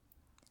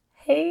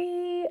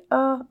Hey,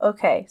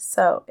 okay,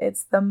 so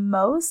it's the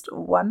most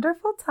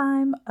wonderful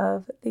time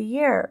of the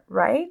year,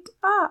 right?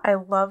 I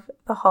love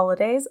the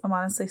holidays. I'm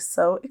honestly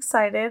so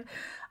excited.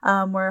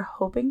 We're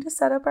hoping to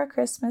set up our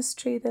Christmas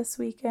tree this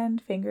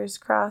weekend. Fingers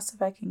crossed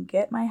if I can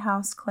get my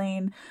house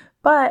clean.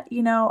 But,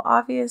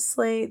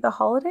 obviously, the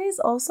holidays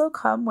also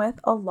come with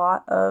a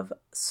lot of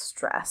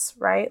stress,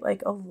 right?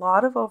 Like a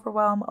lot of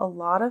overwhelm, a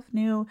lot of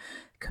new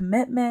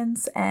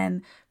commitments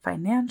and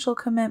financial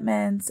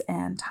commitments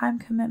and time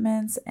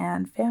commitments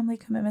and family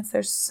commitments.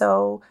 There's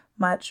so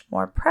much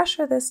more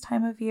pressure this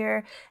time of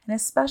year. And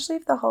especially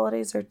if the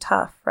holidays are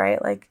tough,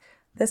 right? Like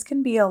this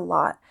can be a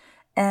lot.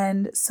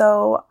 And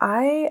so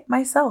I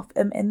myself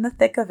am in the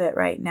thick of it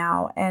right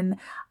now. And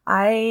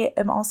I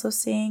am also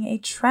seeing a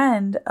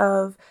trend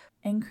of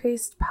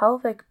increased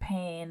pelvic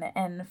pain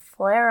and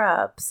flare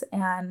ups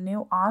and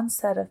new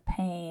onset of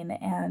pain.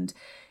 And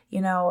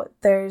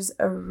there's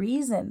a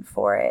reason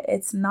for it.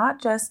 It's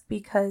not just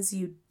because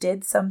you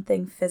did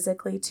something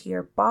physically to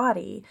your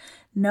body.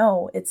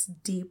 No, it's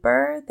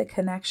deeper. The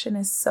connection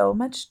is so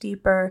much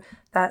deeper.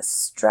 That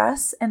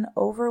stress and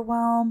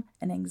overwhelm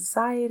and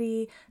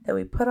anxiety that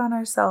we put on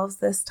ourselves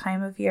this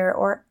time of year,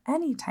 or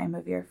any time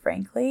of year,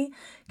 frankly,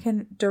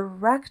 can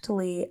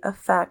directly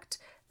affect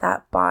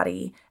that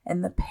body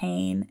and the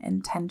pain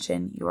and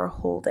tension you are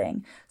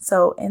holding.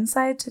 So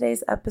inside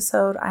today's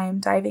episode, I am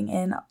diving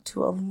in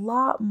to a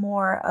lot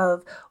more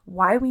of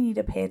why we need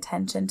to pay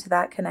attention to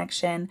that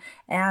connection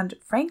and,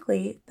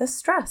 frankly, the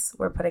stress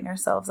we're putting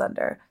ourselves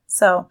under.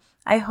 So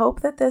I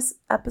hope that this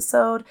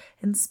episode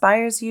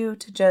inspires you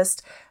to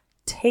just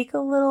take a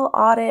little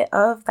audit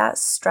of that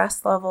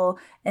stress level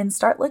and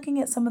start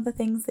looking at some of the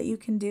things that you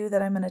can do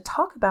that I'm going to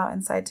talk about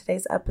inside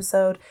today's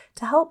episode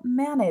to help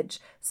manage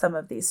some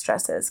of these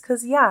stresses.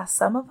 Because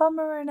some of them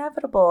are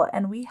inevitable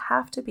and we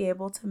have to be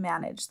able to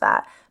manage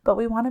that, but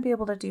we want to be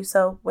able to do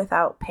so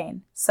without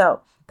pain.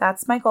 So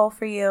that's my goal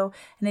for you.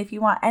 And if you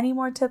want any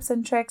more tips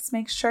and tricks,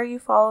 make sure you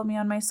follow me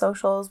on my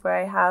socials where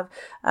I have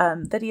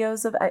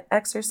videos of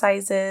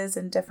exercises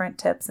and different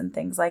tips and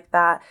things like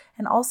that.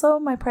 And also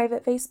my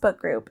private Facebook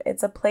group.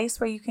 It's a place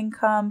where you can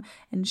come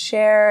and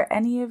share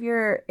any of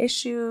your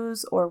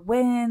issues or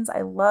wins.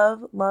 I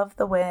love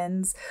the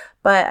wins,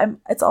 but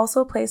it's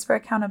also a place for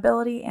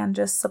accountability and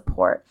just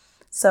support.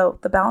 So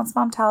the Balanced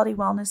Momtality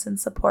Wellness and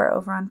Support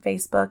over on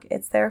Facebook,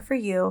 it's there for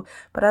you.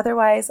 But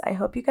otherwise, I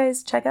hope you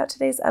guys check out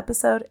today's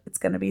episode. It's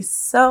going to be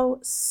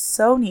so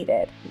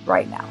needed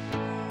right now.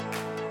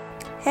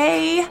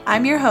 Hey,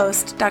 I'm your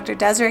host, Dr.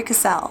 Desiree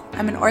Cassell.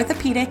 I'm an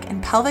orthopedic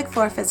and pelvic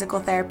floor physical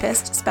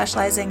therapist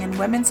specializing in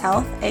women's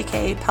health,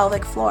 aka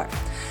pelvic floor.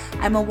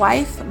 I'm a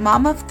wife,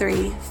 mom of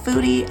 3,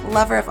 foodie,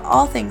 lover of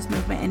all things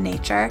movement and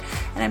nature,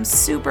 and I'm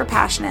super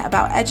passionate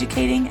about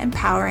educating,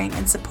 empowering,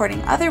 and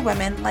supporting other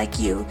women like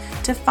you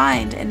to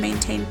find and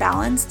maintain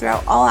balance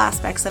throughout all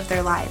aspects of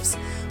their lives,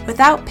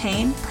 without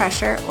pain,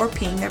 pressure, or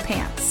peeing their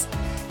pants.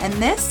 And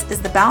this is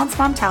the Balanced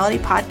Momtality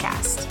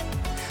Podcast,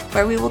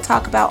 where we will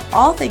talk about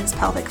all things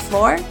pelvic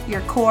floor,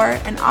 your core,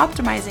 and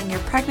optimizing your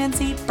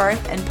pregnancy,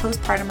 birth, and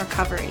postpartum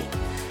recovery,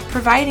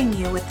 providing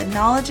you with the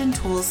knowledge and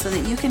tools so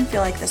that you can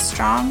feel like the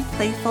strong,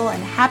 playful,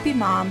 and happy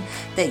mom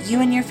that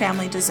you and your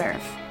family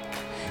deserve.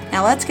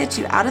 Now let's get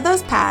you out of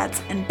those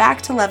pads and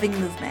back to loving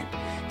movement.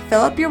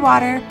 Fill up your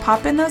water,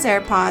 pop in those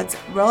AirPods,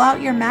 roll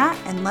out your mat,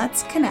 and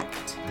let's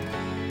connect.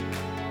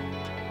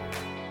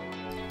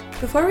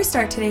 Before we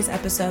start today's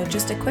episode,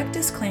 just a quick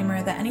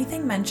disclaimer that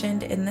anything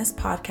mentioned in this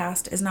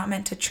podcast is not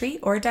meant to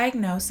treat or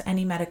diagnose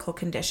any medical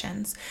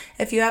conditions.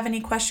 If you have any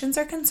questions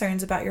or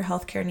concerns about your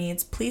healthcare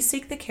needs, please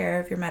seek the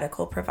care of your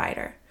medical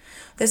provider.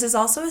 This is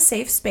also a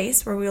safe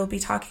space where we will be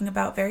talking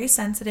about very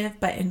sensitive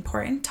but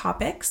important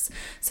topics,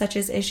 such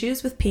as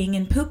issues with peeing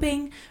and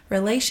pooping,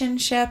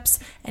 relationships,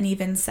 and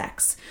even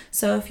sex.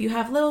 So if you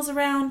have littles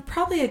around,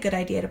 probably a good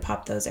idea to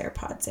pop those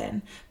AirPods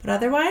in. But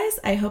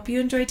otherwise, I hope you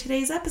enjoyed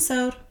today's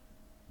episode.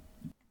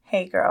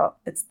 Hey girl,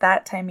 it's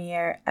that time of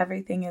year.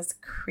 Everything is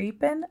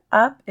creeping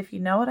up, if you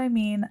know what I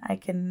mean. I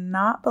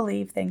cannot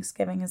believe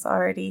Thanksgiving is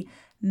already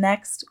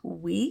next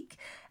week.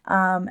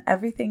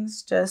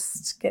 Everything's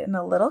just getting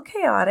a little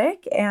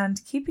chaotic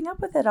and keeping up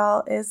with it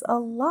all is a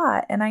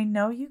lot. And I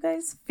know you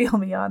guys feel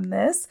me on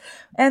this.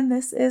 And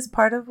this is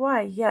part of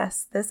why,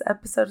 yes, this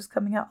episode is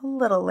coming out a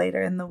little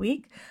later in the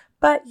week.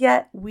 But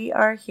yet we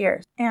are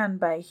here. And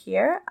by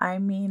here, I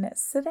mean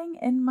sitting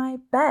in my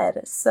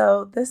bed.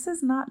 So this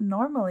is not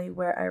normally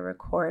where I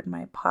record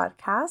my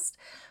podcast.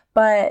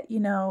 But,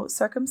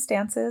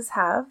 circumstances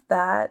have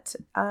that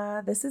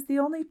this is the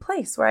only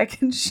place where I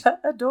can shut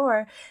a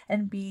door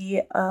and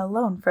be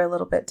alone for a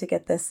little bit to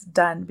get this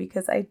done,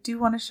 because I do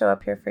want to show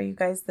up here for you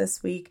guys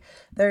this week.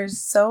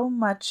 There's so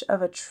much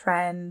of a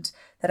trend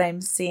that I'm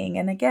seeing.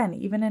 And again,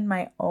 even in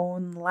my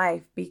own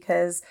life,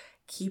 because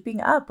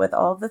keeping up with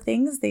all the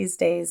things these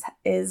days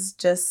is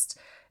just,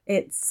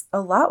 it's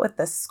a lot with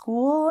the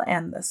school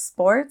and the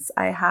sports.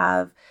 I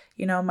have,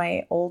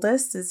 my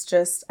oldest is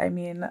just,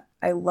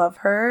 I love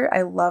her.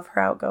 I love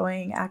her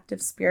outgoing,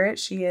 active spirit.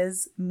 She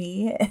is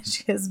me, and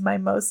she is my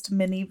most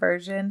mini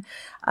version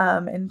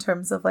in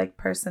terms of like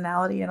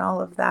personality and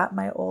all of that.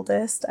 My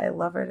oldest, I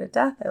love her to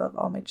death. I love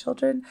all my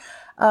children.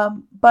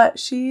 But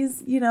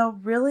she's,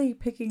 really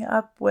picking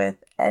up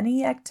with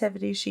any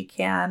activity she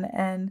can.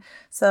 And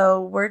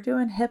so we're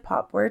doing hip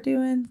hop.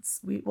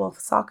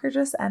 Soccer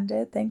just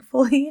ended,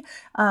 thankfully.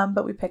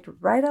 But we picked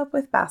right up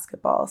with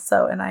basketball.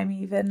 So, and I'm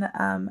even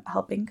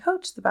helping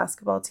coach the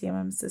basketball team.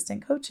 I'm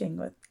assistant coaching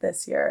with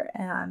this year.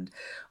 And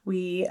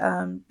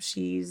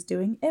she's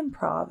doing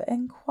improv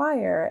and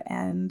choir.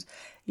 And,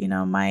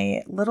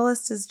 my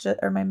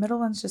my middle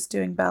one's just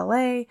doing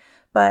ballet.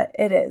 But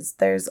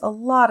there's a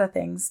lot of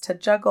things to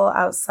juggle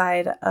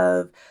outside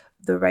of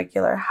the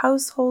regular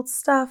household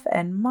stuff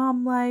and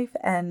mom life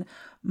and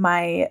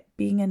my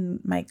being in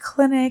my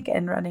clinic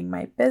and running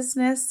my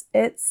business.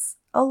 It's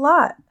a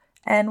lot.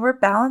 And we're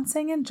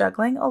balancing and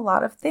juggling a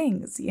lot of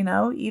things,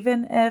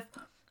 even if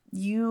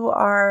you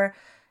are,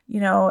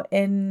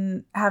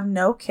 have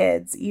no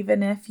kids,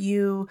 even if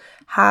you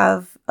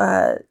have,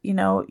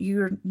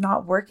 you're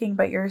not working,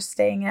 but you're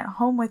staying at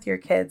home with your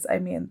kids. I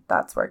mean,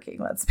 that's working.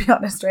 Let's be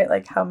honest, right?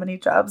 Like how many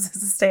jobs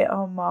is a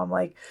stay-at-home mom?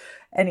 Like,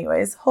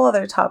 anyways, whole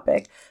other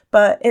topic,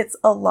 but it's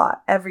a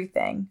lot,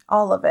 everything,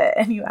 all of it.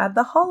 And you add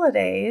the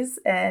holidays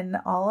and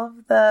all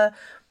of the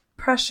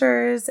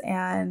pressures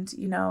and,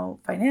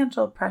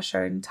 financial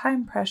pressure and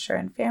time pressure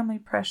and family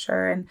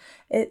pressure, and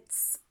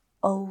it's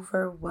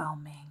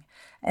overwhelming.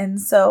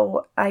 And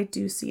so I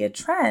do see a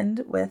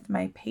trend with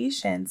my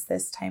patients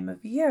this time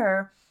of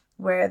year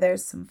where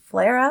there's some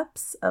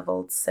flare-ups of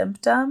old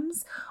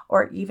symptoms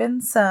or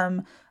even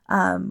some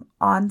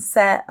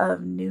onset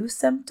of new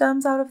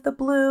symptoms out of the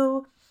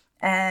blue.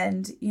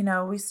 And,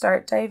 we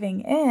start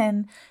diving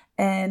in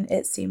and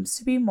it seems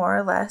to be more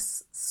or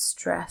less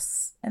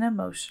stress and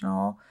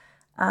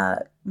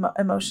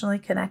emotionally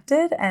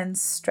connected and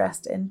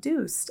stress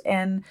induced.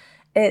 And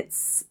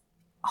it's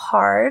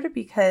hard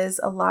because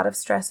a lot of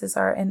stresses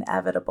are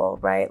inevitable,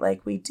 right?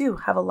 Like we do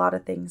have a lot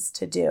of things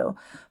to do,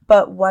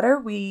 but what are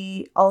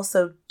we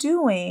also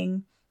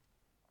doing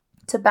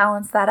to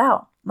balance that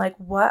out? Like,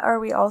 what are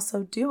we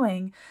also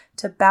doing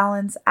to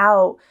balance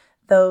out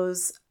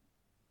those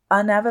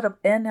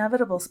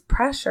inevitable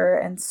pressure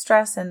and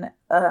stress and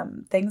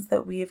things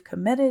that we've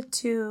committed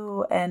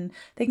to and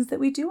things that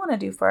we do want to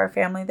do for our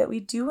family that we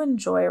do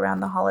enjoy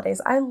around the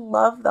holidays. I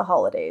love the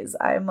holidays.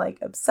 I'm like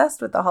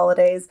obsessed with the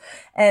holidays.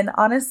 And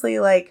honestly,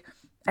 like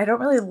I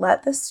don't really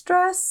let the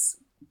stress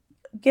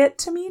get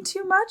to me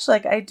too much.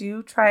 Like I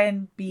do try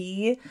and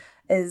be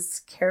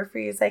as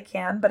carefree as I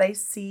can, but I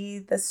see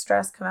the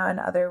stress come out in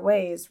other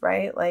ways,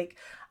 right? Like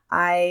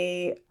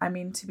I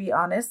mean, to be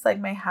honest, like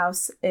my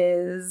house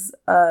is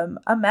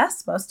a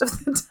mess most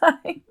of the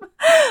time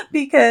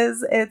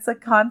because it's a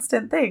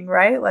constant thing,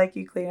 right? Like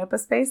you clean up a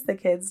space, the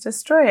kids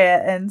destroy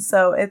it. And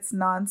so it's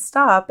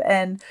nonstop.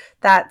 And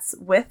that's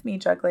with me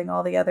juggling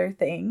all the other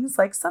things.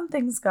 Like some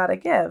things gotta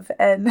give.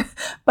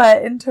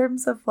 But in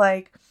terms of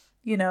like,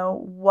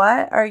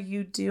 what are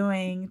you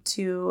doing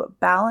to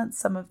balance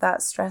some of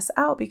that stress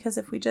out? Because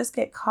if we just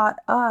get caught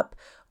up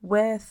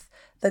with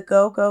the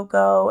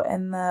go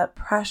and the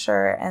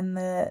pressure and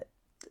the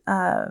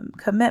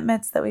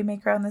commitments that we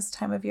make around this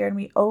time of year and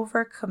we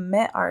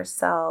overcommit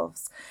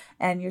ourselves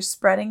and you're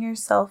spreading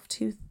yourself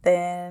too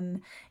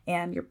thin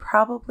and you're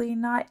probably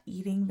not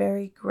eating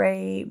very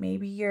great.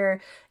 Maybe you're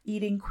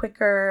eating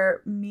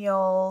quicker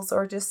meals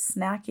or just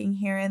snacking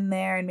here and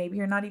there, and maybe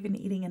you're not even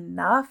eating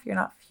enough. You're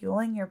not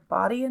fueling your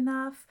body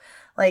enough.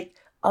 Like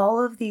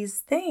all of these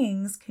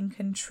things can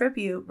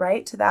contribute,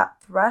 right, to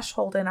that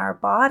threshold in our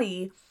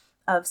body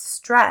of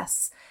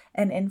stress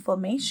and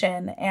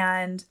inflammation.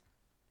 And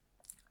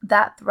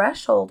that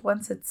threshold,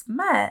 once it's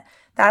met,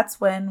 that's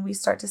when we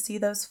start to see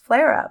those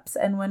flare-ups.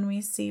 And when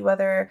we see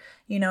whether,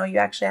 you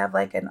actually have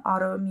like an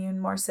autoimmune,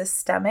 more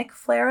systemic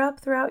flare-up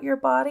throughout your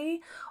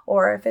body,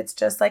 or if it's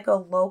just like a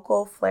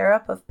local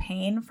flare-up of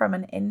pain from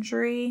an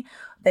injury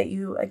that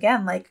you,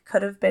 again, like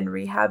could have been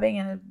rehabbing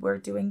and were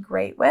doing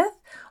great with,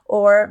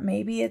 or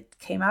maybe it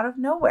came out of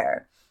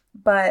nowhere.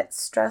 But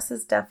stress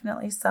is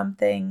definitely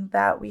something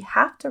that we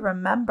have to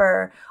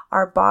remember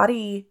our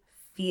body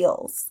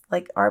feels.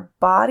 Like our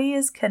body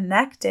is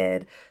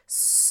connected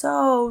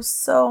so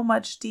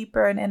much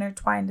deeper and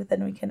intertwined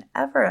than we can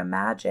ever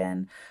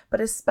imagine. But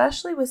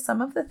especially with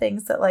some of the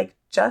things that like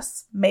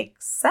just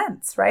make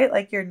sense, right?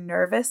 Like your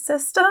nervous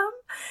system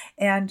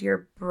and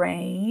your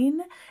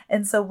brain.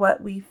 And so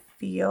what we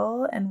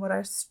feel and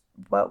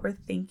what we're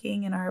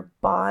thinking in our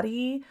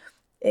body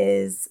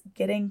is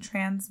getting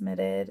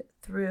transmitted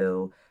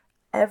through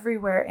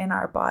everywhere in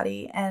our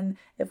body. And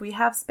if we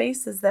have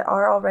spaces that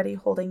are already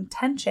holding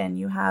tension,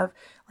 you have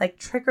like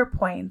trigger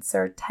points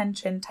or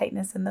tension,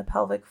 tightness in the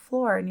pelvic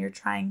floor, and you're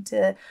trying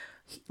to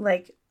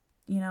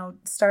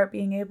start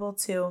being able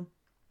to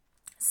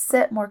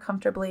sit more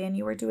comfortably and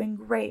you were doing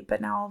great,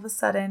 but now all of a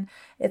sudden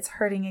it's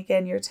hurting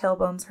again, your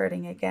tailbone's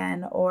hurting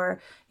again,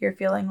 or you're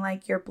feeling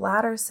like your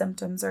bladder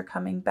symptoms are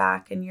coming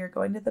back and you're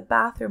going to the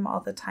bathroom all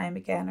the time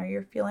again, or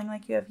you're feeling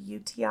like you have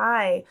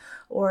UTI,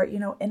 or,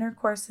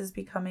 intercourse is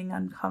becoming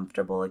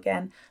uncomfortable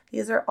again.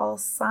 These are all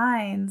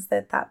signs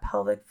that that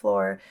pelvic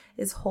floor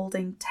is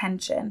holding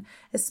tension,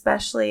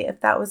 especially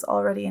if that was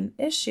already an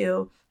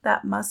issue.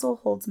 That muscle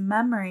holds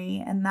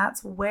memory, and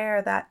that's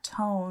where that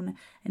tone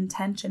and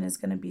tension is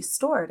going to be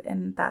stored,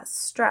 and that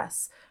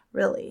stress,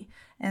 really.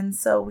 And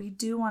so we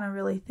do want to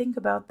really think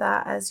about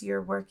that as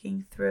you're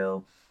working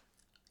through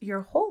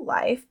your whole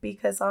life,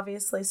 because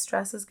obviously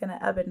stress is going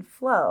to ebb and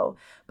flow.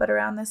 But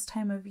around this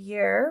time of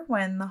year,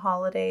 when the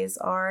holidays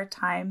are a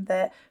time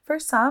that for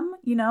some,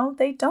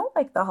 they don't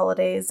like the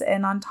holidays.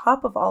 And on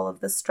top of all of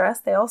the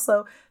stress, they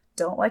also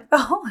don't like the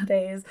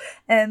holidays.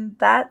 And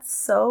that's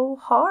so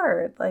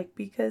hard,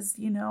 because,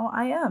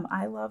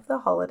 I love the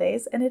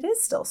holidays, and it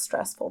is still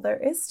stressful.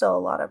 There is still a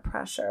lot of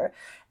pressure.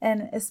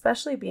 And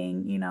especially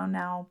being,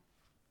 now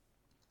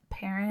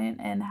parent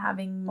and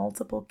having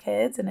multiple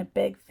kids and a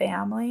big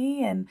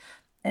family, and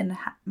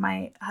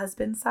my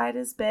husband's side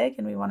is big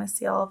and we want to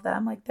see all of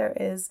them. There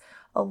is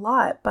a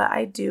lot, but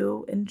I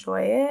do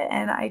enjoy it,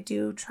 and I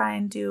do try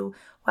and do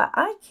what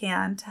I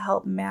can to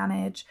help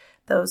manage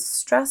those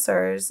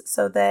stressors,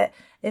 so that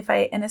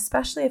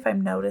especially if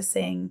I'm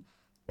noticing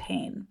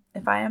pain,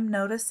 if I am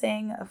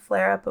noticing a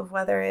flare up of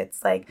whether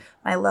it's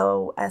my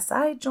low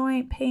SI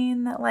joint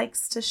pain that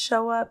likes to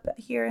show up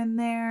here and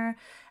there,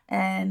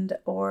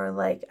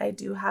 or I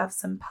do have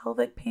some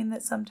pelvic pain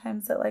that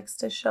sometimes it likes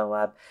to show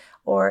up,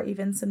 or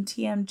even some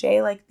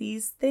TMJ,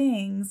 these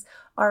things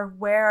are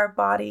where our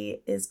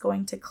body is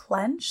going to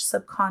clench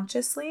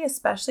subconsciously,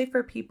 especially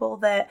for people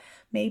that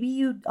maybe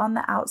you on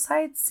the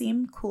outside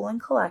seem cool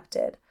and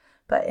collected,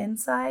 but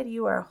inside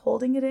you are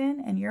holding it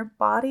in, and your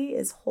body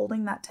is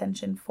holding that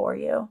tension for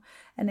you.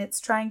 And it's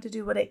trying to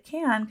do what it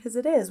can, because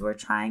we're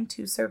trying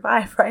to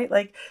survive, right?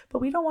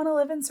 But we don't want to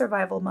live in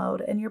survival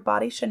mode, and your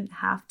body shouldn't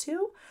have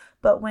to.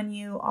 But when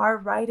you are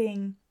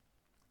riding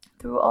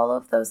through all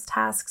of those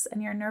tasks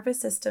and your nervous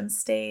system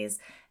stays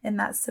in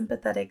that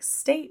sympathetic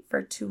state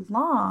for too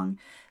long,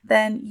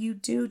 then you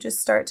do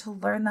just start to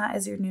learn that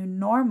as your new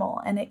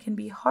normal. And it can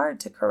be hard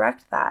to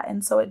correct that.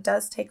 And so it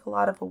does take a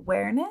lot of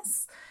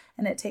awareness,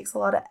 and it takes a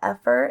lot of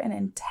effort and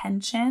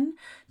intention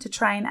to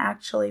try and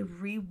actually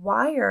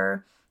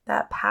rewire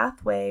that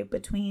pathway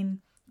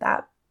between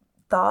that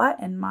thought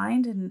and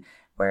mind, and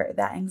where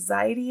that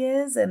anxiety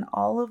is, and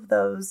all of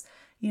those,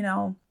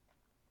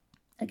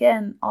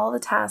 again, all the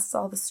tasks,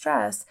 all the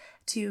stress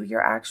to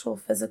your actual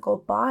physical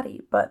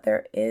body. But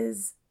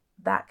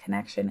that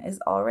connection is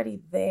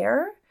already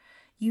there.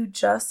 You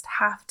just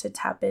have to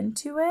tap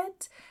into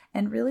it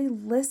and really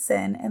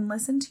listen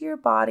to your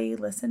body,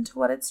 listen to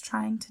what it's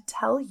trying to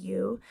tell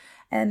you.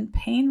 And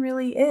pain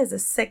really is a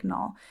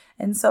signal.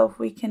 And so if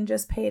we can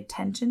just pay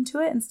attention to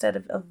it instead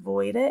of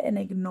avoid it and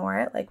ignore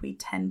it like we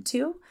tend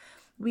to,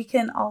 we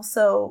can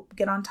also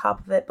get on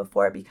top of it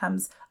before it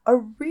becomes a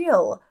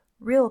real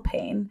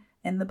pain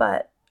in the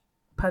butt,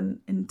 pun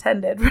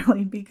intended,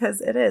 really,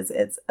 because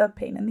it's a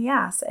pain in the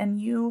ass. And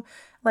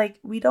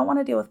we don't want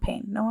to deal with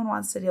pain. No one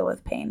wants to deal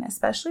with pain,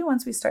 especially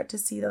once we start to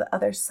see the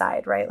other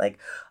side, right?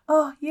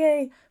 Oh,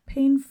 yay,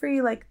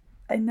 pain-free.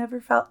 I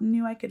never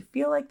knew I could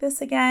feel like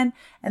this again.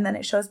 And then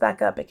it shows back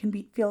up. It can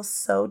feel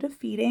so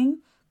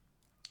defeating,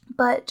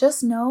 but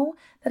just know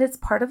that it's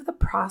part of the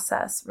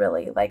process,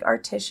 really. Our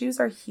tissues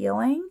are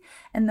healing,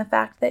 and the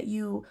fact that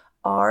you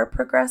are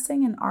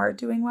progressing and are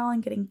doing well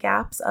and getting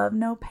gaps of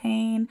no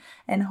pain,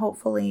 and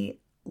hopefully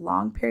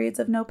long periods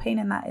of no pain,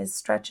 and that is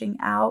stretching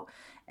out.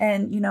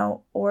 And,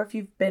 or if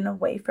you've been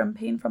away from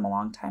pain from a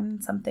long time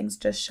and something's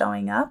just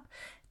showing up,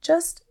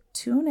 just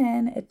tune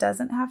in. It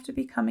doesn't have to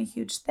become a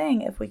huge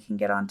thing if we can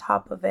get on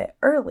top of it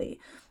early.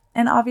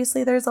 And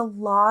obviously there's a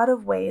lot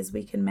of ways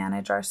we can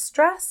manage our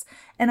stress.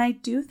 And I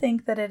do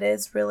think that it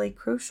is really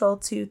crucial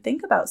to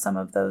think about some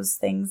of those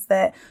things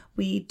that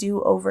we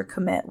do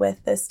overcommit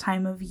with this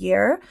time of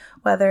year,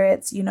 whether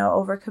it's,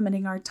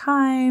 overcommitting our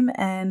time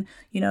and,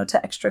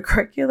 to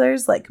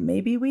extracurriculars, like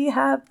maybe we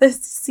have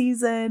this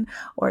season,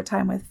 or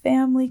time with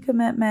family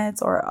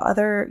commitments, or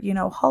other,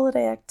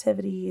 holiday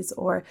activities,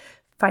 or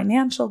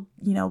financial,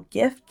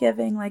 gift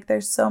giving.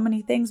 There's so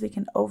many things we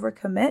can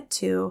overcommit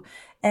to,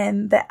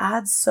 and that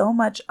adds so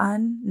much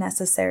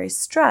unnecessary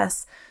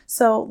stress.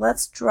 So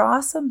let's draw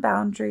some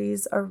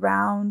boundaries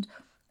around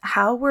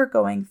how we're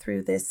going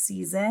through this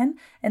season,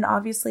 and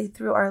obviously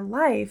through our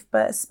life,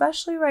 but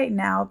especially right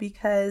now,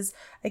 because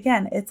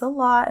again, it's a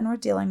lot and we're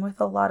dealing with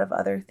a lot of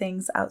other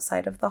things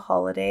outside of the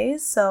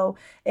holidays. So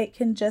it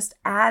can just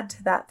add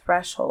to that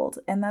threshold.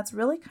 And that's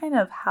really kind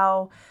of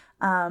how,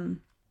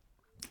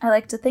 I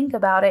like to think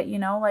about it,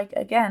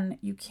 again,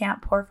 you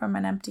can't pour from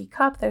an empty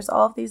cup. There's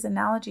all of these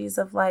analogies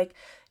of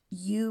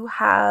you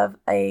have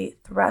a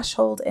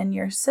threshold in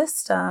your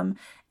system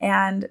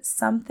and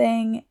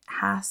something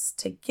has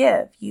to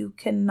give. You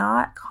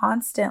cannot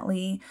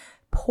constantly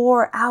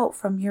pour out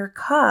from your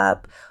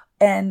cup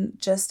and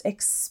just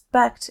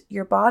expect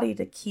your body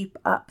to keep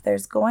up.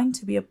 There's going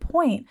to be a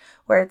point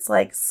where it's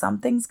like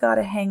something's got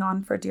to hang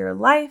on for dear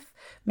life.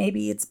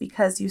 Maybe it's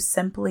because you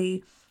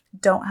simply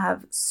don't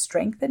have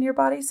strength in your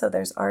body, so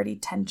there's already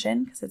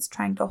tension because it's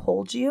trying to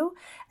hold you.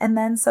 And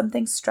then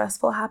something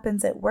stressful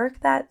happens at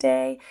work that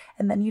day,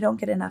 and then you don't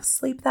get enough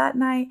sleep that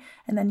night,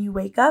 and then you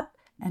wake up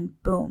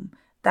and boom,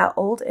 that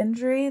old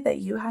injury that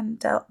you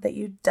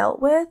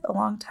dealt with a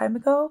long time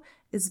ago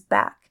is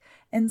back.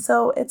 And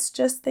so it's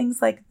just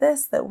things like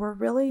this that we're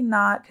really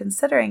not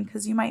considering,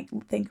 because you might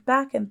think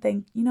back and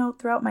think,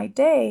 throughout my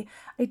day,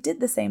 I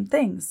did the same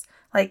things.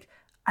 Like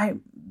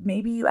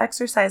maybe you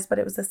exercised, but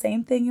it was the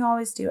same thing you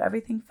always do.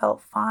 Everything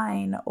felt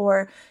fine,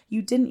 or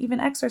you didn't even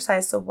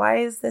exercise. So why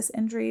is this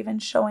injury even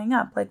showing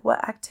up? Like,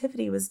 what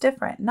activity was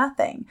different?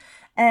 Nothing.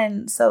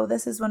 And so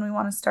this is when we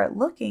want to start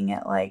looking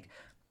at like,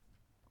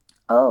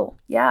 oh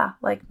yeah,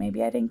 like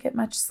maybe I didn't get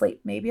much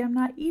sleep. Maybe I'm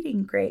not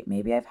eating great.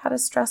 Maybe I've had a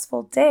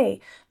stressful day.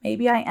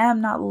 Maybe I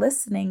am not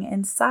listening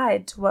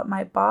inside to what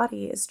my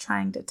body is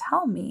trying to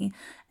tell me.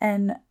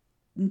 And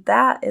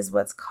that is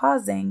what's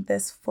causing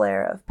this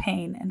flare of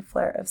pain and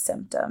flare of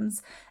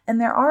symptoms.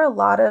 And there are a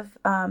lot of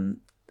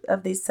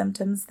these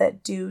symptoms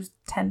that do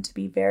tend to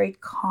be very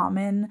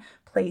common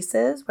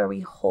places where we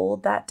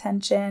hold that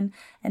tension.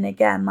 And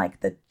again,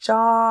 like the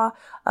jaw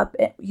up,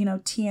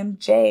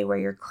 TMJ, where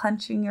you're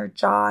clenching your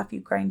jaw if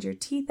you grind your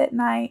teeth at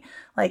night,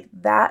 like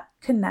that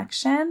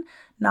connection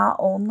not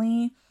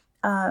only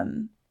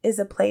is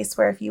a place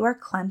where if you are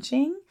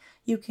clenching,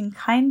 you can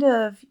kind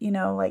of,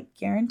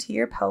 guarantee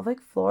your pelvic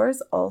floor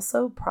is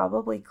also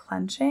probably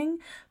clenching,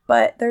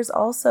 but there's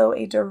also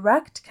a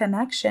direct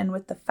connection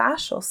with the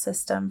fascial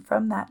system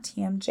from that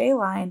TMJ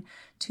line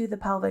to the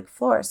pelvic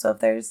floor. So if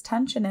there's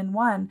tension in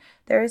one,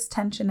 there is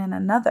tension in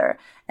another.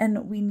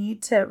 And we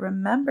need to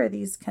remember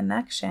these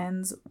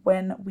connections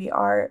when we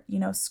are,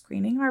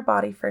 screening our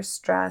body for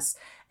stress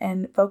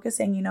and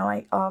focusing.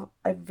 I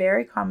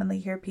very commonly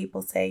hear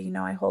people say,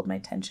 I hold my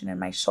tension in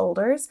my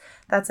shoulders.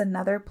 That's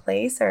another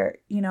place. Or,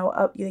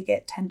 you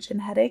get tension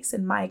headaches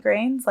and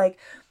migraines. Like,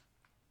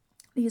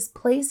 these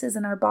places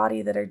in our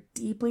body that are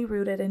deeply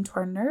rooted into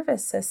our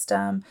nervous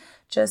system,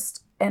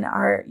 just in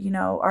our,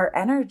 our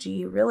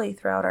energy really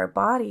throughout our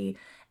body.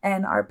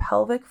 And our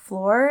pelvic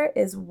floor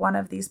is one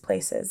of these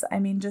places. I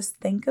mean, just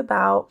think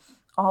about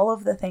all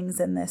of the things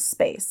in this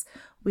space.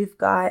 We've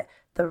got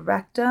the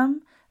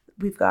rectum,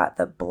 we've got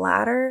the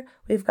bladder,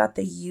 we've got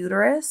the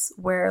uterus,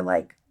 where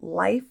like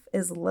life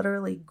is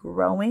literally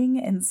growing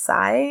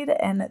inside,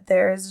 and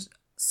there's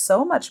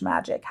so much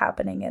magic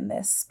happening in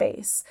this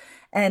space.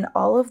 And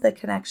all of the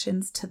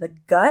connections to the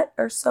gut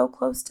are so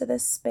close to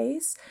this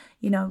space.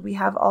 We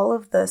have all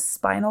of the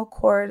spinal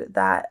cord,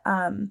 that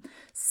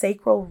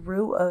sacral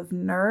root of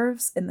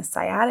nerves and the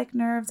sciatic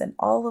nerves, and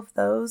all of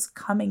those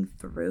coming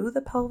through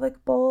the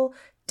pelvic bowl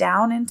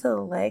down into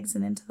the legs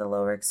and into the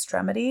lower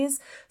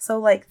extremities. So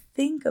like,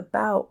 think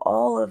about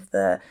all of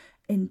the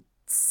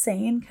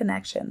insane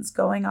connections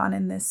going on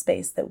in this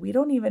space that we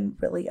don't even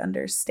really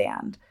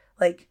understand.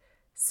 Like,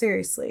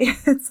 seriously,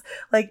 it's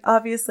like,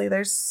 obviously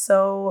there's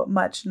so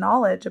much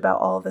knowledge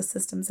about all of the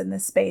systems in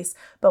this space.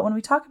 But when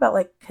we talk about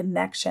like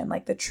connection,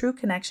 like the true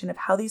connection of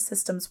how these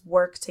systems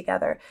work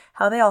together,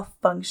 how they all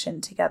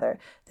function together,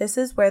 this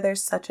is where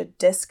there's such a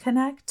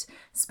disconnect,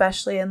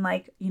 especially in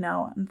like,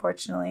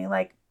 unfortunately,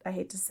 like, I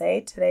hate to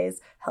say,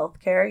 today's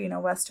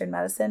healthcare, Western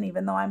medicine,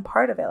 even though I'm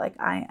part of it, like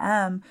I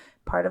am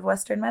part of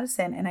Western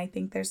medicine, and I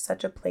think there's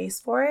such a place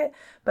for it.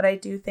 But I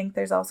do think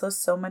there's also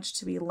so much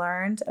to be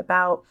learned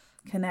about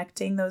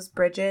connecting those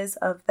bridges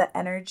of the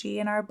energy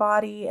in our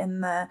body,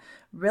 and the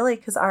really,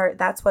 because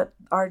that's what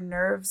our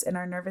nerves and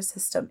our nervous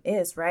system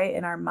is, right?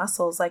 And our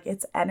muscles, like,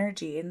 it's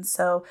energy. And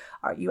so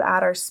you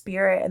add our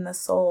spirit and the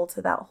soul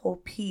to that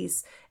whole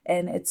piece,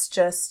 and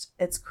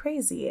it's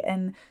crazy.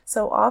 And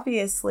so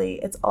obviously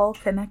it's all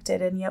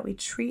connected, and yet we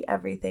treat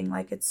everything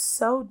like it's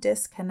so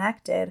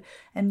disconnected.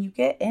 And you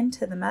get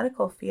into the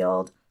medical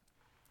field,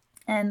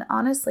 and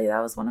honestly, that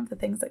was one of the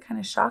things that kind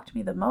of shocked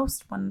me the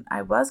most when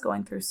I was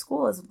going through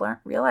school, is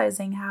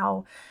realizing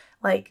how,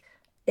 like,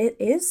 it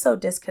is so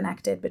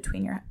disconnected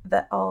between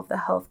all of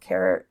the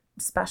healthcare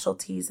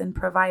specialties and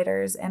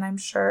providers. And I'm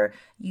sure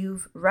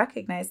you've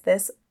recognized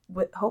this,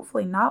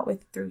 hopefully not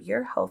through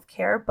your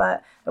healthcare,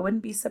 but I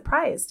wouldn't be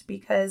surprised,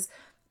 because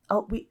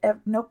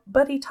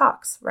nobody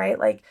talks, right?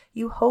 Like,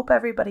 you hope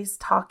everybody's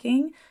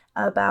talking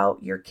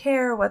about your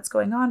care, what's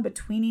going on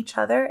between each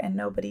other, and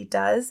nobody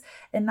does.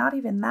 And not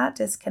even that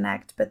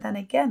disconnect, but then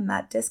again,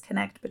 that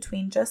disconnect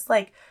between just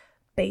like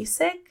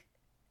basic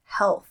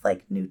health,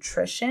 like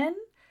nutrition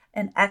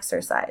and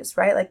exercise,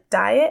 right? Like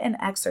diet and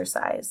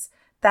exercise.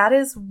 That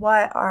is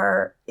what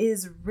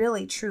is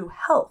really true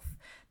health.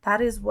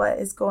 That is what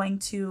is going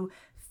to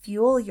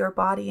fuel your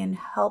body and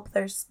help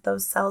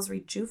those cells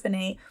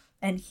rejuvenate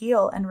and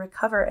heal and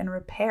recover and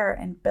repair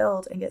and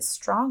build and get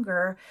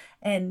stronger.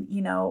 and,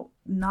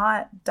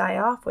 not die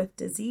off with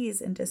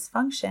disease and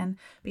dysfunction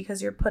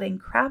because you're putting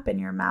crap in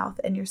your mouth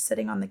and you're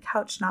sitting on the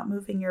couch, not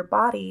moving your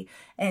body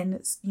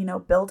and,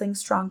 building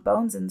strong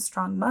bones and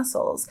strong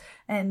muscles.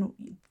 And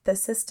the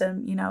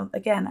system,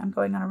 again, I'm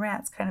going on a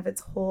rant, it's kind of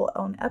its whole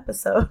own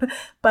episode,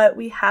 but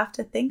we have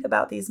to think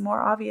about these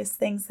more obvious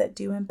things that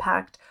do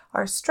impact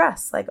our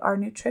stress. Like our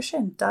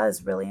nutrition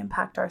does really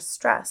impact our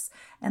stress,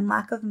 and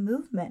lack of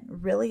movement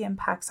really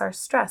impacts our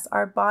stress.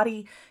 Our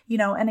body,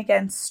 and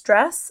again,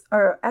 stress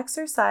or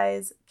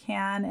exercise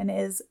can and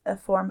is a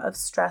form of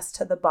stress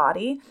to the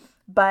body,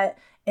 but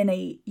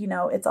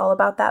it's all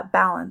about that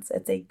balance.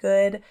 It's a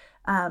good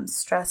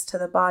stress to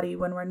the body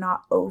when we're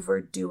not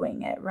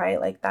overdoing it,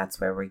 right? Like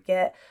that's where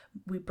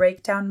we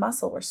break down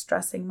muscle. We're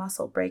stressing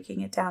muscle,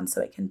 breaking it down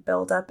so it can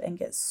build up and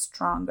get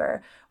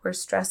stronger. We're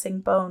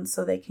stressing bones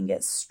so they can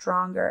get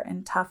stronger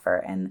and tougher,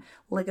 and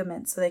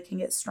ligaments so they can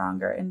get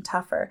stronger and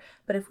tougher.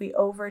 But if we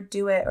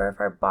overdo it, or if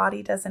our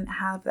body doesn't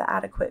have the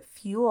adequate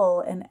fuel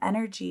and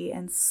energy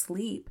and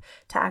sleep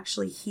to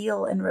actually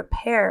heal and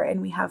repair,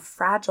 and we have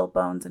fragile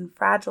bones and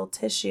fragile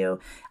tissue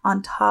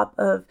on top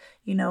of,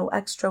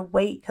 extra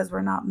weight because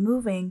we're not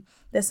moving,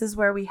 this is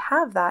where we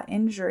have that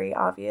injury,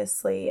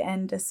 obviously,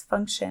 and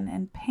dysfunction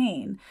and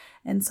pain.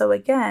 And so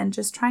again,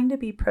 just trying to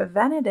be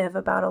preventative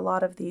about a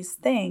lot of these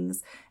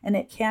things. And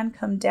it can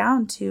come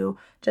down to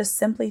just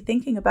simply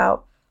thinking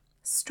about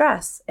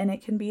stress. And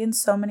it can be in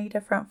so many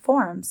different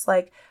forms.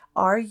 Like,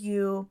 are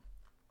you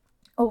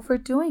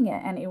overdoing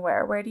it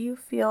anywhere? Where do you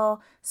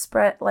feel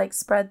spread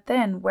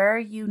thin? Where are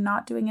you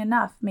not doing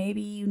enough?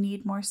 Maybe you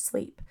need more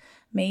sleep.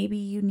 Maybe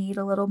you need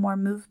a little more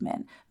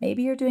movement.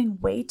 Maybe you're doing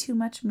way too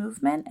much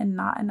movement and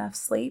not enough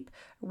sleep.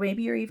 Or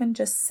maybe you're even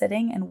just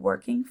sitting and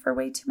working for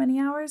way too many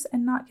hours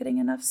and not getting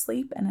enough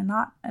sleep and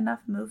not enough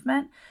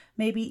movement.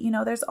 Maybe,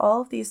 there's all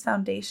of these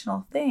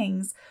foundational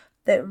things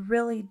that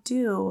really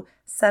do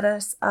set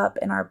us up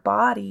in our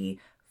body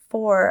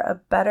for a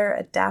better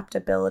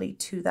adaptability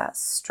to that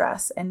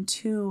stress and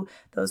to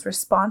those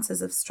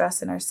responses of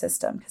stress in our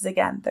system. Because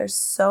again, there's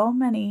so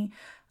many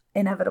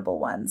inevitable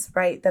ones,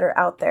 right, that are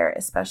out there,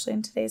 especially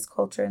in today's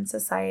culture and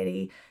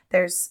society.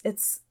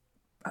 It's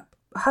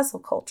hustle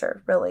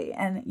culture, really.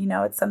 And,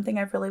 it's something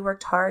I've really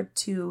worked hard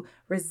to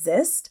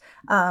resist.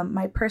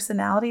 My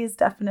personality is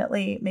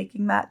definitely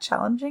making that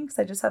challenging because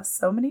I just have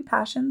so many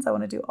passions. I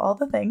want to do all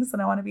the things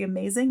and I want to be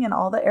amazing in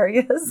all the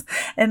areas.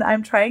 And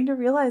I'm trying to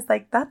realize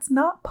that's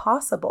not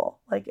possible.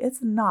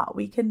 It's not.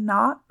 We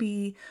cannot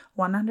be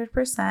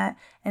 100%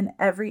 in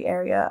every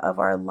area of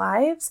our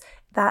lives.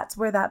 That's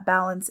where that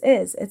balance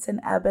is. It's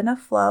an ebb and a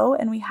flow,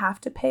 and we have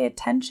to pay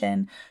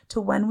attention to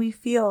when we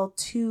feel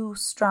too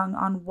strung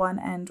on one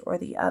end or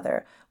the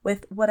other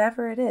with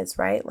whatever it is,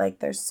 right?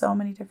 There's so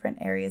many different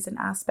areas and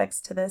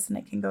aspects to this, and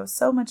it can go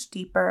so much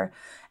deeper.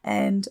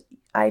 And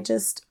I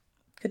just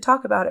could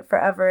talk about it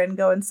forever and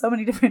go in so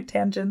many different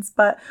tangents,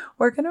 but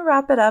we're going to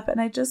wrap it up. And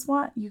I just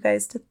want you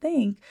guys to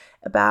think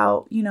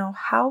about,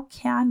 how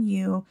can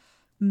you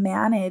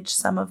manage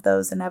some of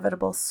those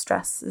inevitable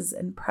stresses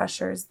and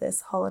pressures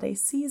this holiday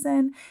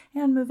season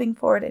and moving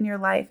forward in your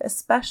life,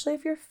 especially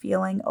if you're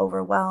feeling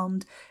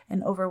overwhelmed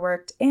and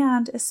overworked,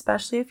 and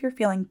especially if you're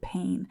feeling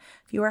pain.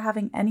 If you are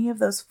having any of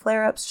those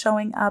flare-ups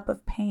showing up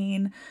of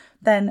pain,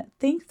 then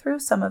think through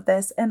some of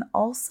this. And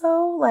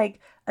also,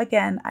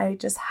 again, I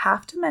just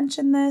have to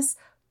mention this,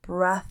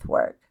 breath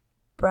work,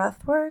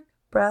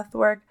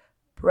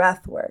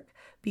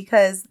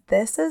 because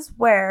this is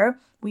where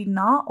we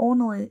not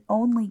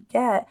only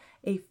get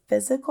a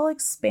physical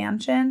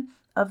expansion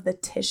of the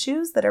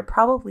tissues that are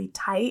probably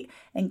tight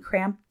and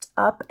cramped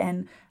up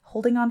and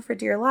holding on for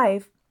dear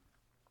life.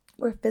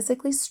 We're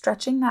physically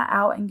stretching that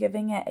out and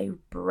giving it a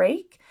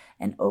break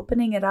and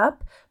opening it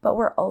up, but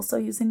we're also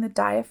using the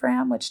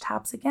diaphragm, which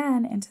taps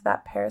again into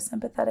that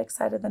parasympathetic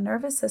side of the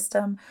nervous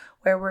system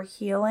where we're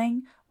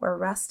healing, we're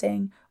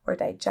resting, we're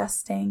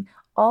digesting,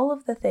 all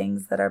of the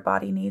things that our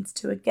body needs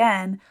to,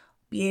 again,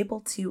 be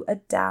able to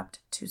adapt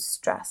to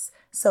stress.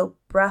 So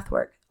breath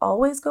work,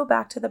 always go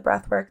back to the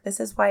breath work. This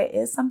is why it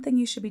is something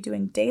you should be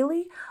doing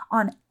daily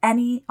on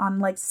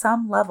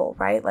some level,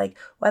 right?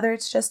 Whether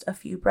it's just a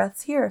few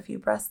breaths here, a few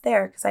breaths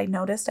there, because I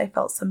noticed I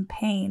felt some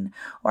pain,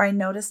 or I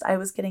noticed I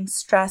was getting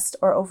stressed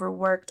or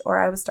overworked, or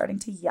I was starting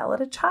to yell at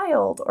a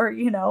child, or,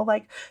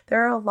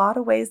 there are a lot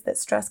of ways that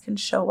stress can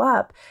show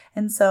up.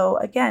 And so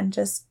again,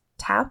 just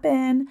tap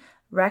in,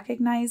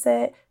 recognize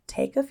it,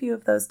 take a few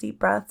of those deep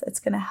breaths. It's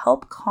going to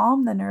help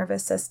calm the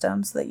nervous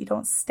system so that you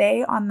don't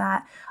stay on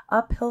that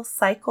uphill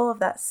cycle of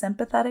that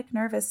sympathetic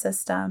nervous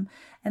system.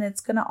 And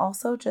it's going to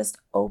also just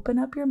open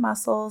up your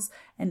muscles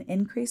and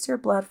increase your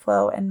blood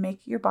flow and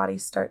make your body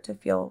start to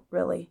feel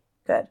really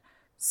good.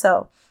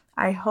 So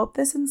I hope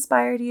this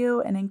inspired you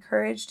and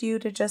encouraged you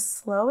to just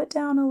slow it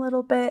down a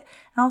little bit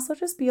and also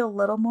just be a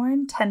little more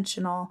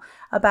intentional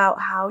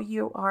about how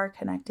you are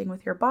connecting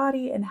with your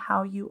body and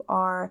how you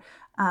are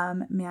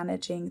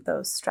managing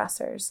those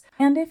stressors.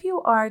 And if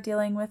you are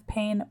dealing with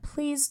pain,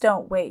 please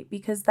don't wait,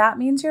 because that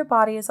means your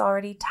body is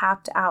already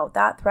tapped out.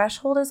 That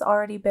threshold has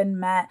already been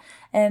met,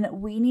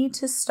 and we need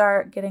to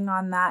start getting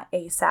on that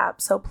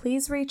ASAP. So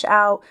please reach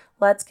out.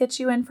 Let's get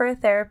you in for a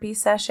therapy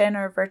session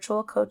or a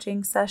virtual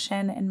coaching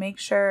session and make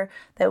sure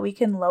that we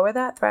can lower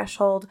that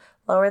threshold,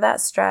 lower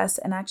that stress,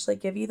 and actually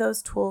give you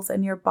those tools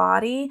in your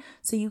body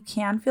so you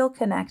can feel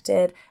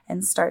connected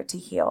and start to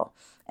heal.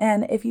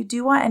 And if you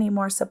do want any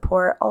more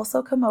support,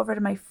 also come over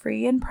to my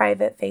free and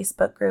private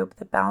Facebook group,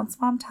 the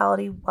Balanced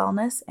Momtality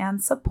Wellness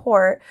and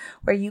Support,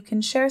 where you can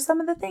share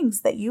some of the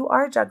things that you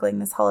are juggling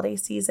this holiday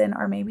season,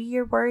 or maybe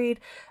you're worried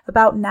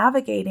about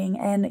navigating,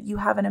 and you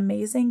have an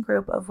amazing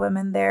group of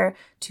women there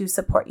to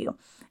support you.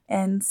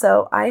 And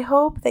so I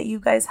hope that you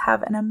guys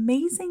have an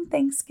amazing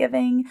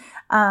Thanksgiving.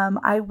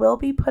 I will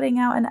be putting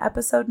out an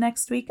episode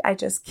next week. I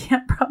just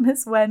can't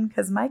promise when,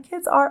 because my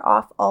kids are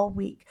off all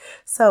week.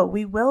 So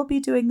we will be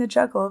doing the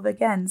juggle of,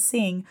 again,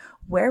 seeing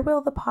where will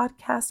the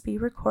podcast be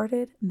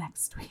recorded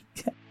next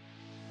week.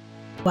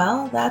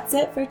 Well, that's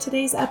it for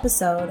today's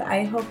episode.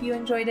 I hope you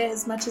enjoyed it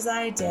as much as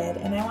I did,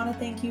 and I want to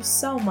thank you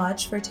so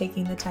much for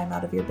taking the time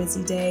out of your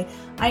busy day.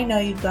 I know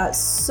you've got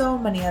so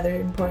many other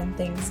important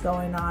things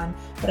going on,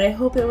 but I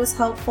hope it was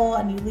helpful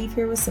and you leave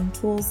here with some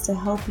tools to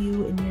help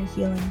you in your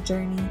healing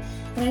journey.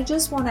 And I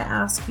just want to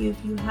ask you,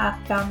 if you have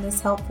found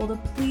this helpful, to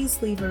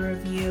please leave a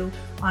review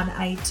on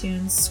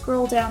iTunes.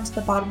 Scroll down to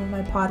the bottom of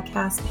my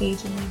podcast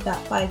page and leave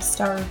that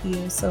 5-star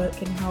review so it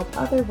can help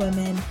other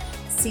women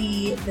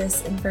see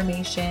this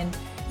information.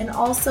 And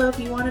also, if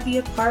you want to be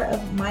a part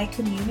of my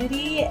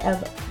community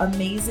of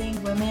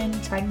amazing women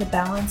trying to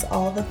balance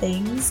all the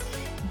things,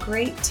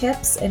 great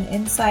tips and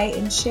insight,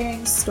 and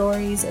sharing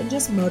stories and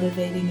just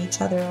motivating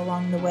each other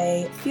along the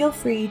way, feel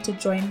free to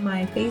join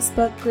my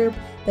Facebook group,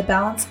 the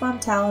Balanced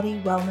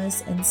Momtality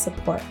Wellness and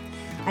Support.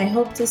 I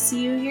hope to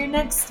see you here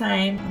next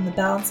time on the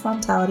Balanced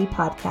Momtality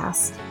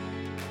Podcast.